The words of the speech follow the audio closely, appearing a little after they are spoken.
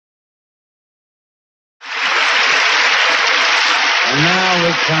Now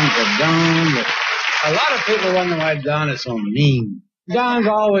we come to Don. A lot of people wonder why Don is so mean. Don's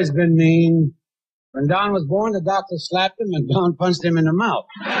always been mean. When Don was born, the doctor slapped him and Don punched him in the mouth.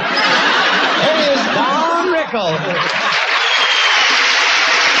 Here is Don Rickles.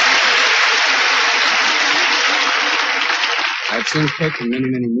 I've seen Kirk in many,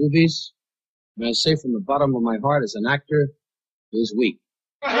 many movies. And I say from the bottom of my heart, as an actor, he was weak.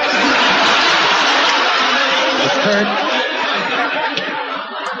 But Kirk,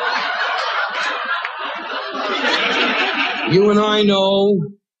 you and I know,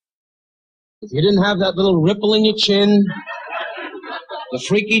 if you didn't have that little ripple in your chin, the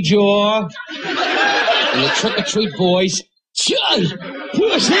freaky jaw, and the trick-or-treat voice,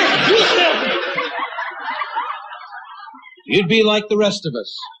 you'd be like the rest of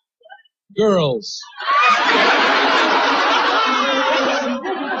us. Girls.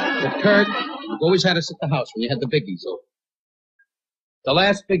 But Kirk, you've always had us at the house when you had the biggies over. The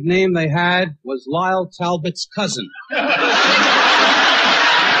last big name they had was Lyle Talbot's cousin.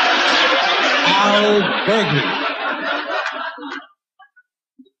 Al Bergman.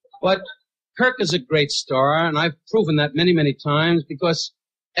 But Kirk is a great star, and I've proven that many, many times, because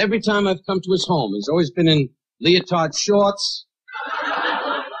every time I've come to his home, he's always been in leotard shorts,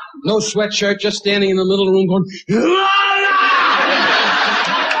 no sweatshirt, just standing in the little room going,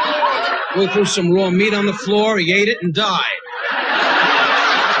 we threw some raw meat on the floor, he ate it and died.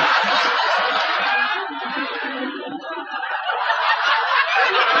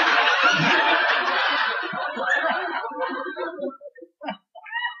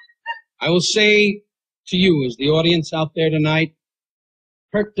 I will say to you, as the audience out there tonight,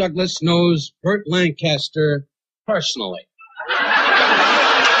 Kirk Douglas knows Burt Lancaster personally.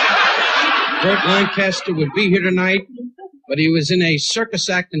 Burt Lancaster would be here tonight, but he was in a circus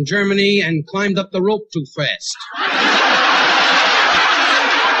act in Germany and climbed up the rope too fast.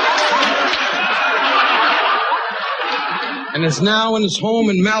 And is now in his home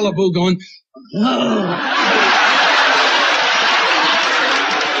in Malibu going,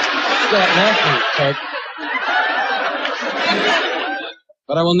 Stop laughing, Kirk.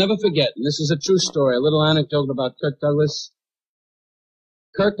 But I will never forget, and this is a true story, a little anecdote about Kirk Douglas.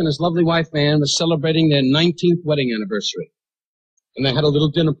 Kirk and his lovely wife, Ann, were celebrating their 19th wedding anniversary. And they had a little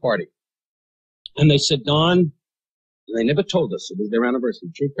dinner party. And they said, Don, and they never told us it was their anniversary.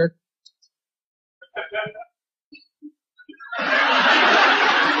 True, Kirk?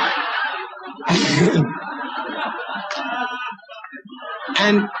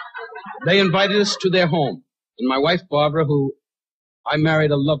 And they invited us to their home. And my wife, Barbara, who I married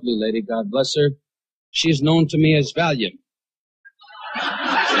a lovely lady, God bless her, she is known to me as Valiant.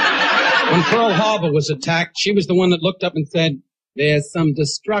 When Pearl Harbor was attacked, she was the one that looked up and said, there's some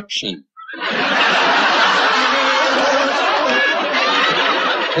destruction.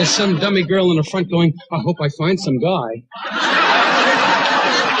 There's some dummy girl in the front going, I hope I find some guy.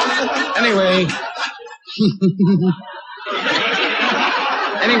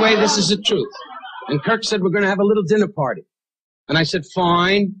 Anyway, this is the truth. And Kirk said, we're going to have a little dinner party. And I said,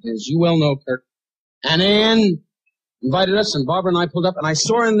 fine, as you well know, Kirk. And Ann invited us, and Barbara and I pulled up, and I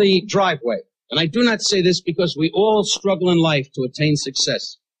saw her in the driveway. And I do not say this because we all struggle in life to attain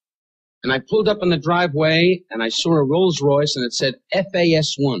success. And I pulled up in the driveway, and I saw a Rolls Royce, and it said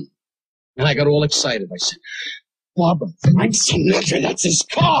FAS1. And I got all excited. I said, Barbara, Frank Sinatra, that's his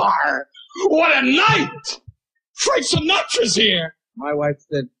car! What a night! Frank Sinatra's here! My wife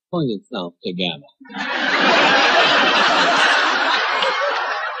said, pull yourself together.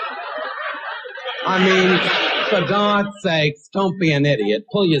 I mean, for God's sakes, don't be an idiot.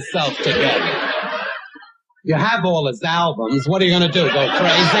 Pull yourself together. You have all his albums. What are you going to do, go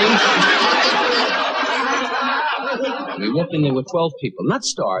crazy? We walked in, there were 12 people, not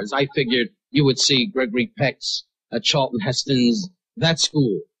stars. I figured you would see Gregory Peck's, Charlton Heston's, that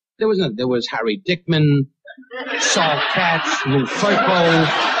school. There was Harry Dickman, Saul Katz, Lou Ferco,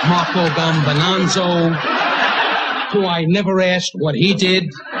 Marco Gambonanzo, who I never asked what he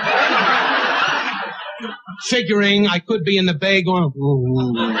did. Figuring I could be in the bay going,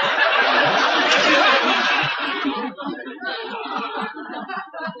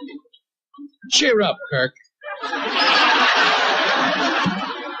 Cheer up, Kirk.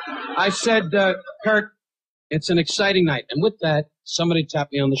 I said, Kirk, it's an exciting night. And with that, somebody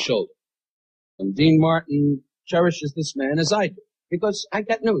tapped me on the shoulder. And Dean Martin cherishes this man as I do. Because I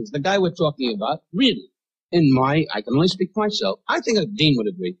got news. The guy we're talking about, really, I can only speak for myself, I think Dean would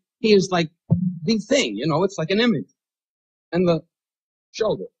agree. He is like the thing, you know, it's like an image. And the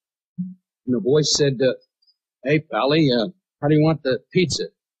shoulder. And the voice said, hey, Pally, how do you want the pizza?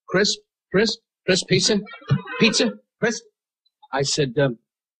 Crisp pizza? Pizza? Crisp? I said,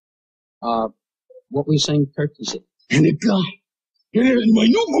 what were you saying, Kirk? He said, and the guy, in my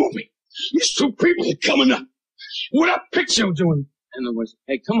new movie, these two people are coming up. What a picture doing? And it was,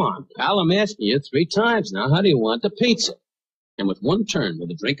 hey, come on, pal, I'm asking you 3 times now. How do you want the pizza? And with one turn, with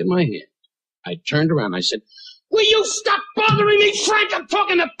a drink in my hand, I turned around. I said, will you stop bothering me, Frank? I'm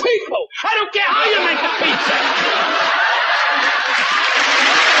talking to people. I don't care how you make the pizza.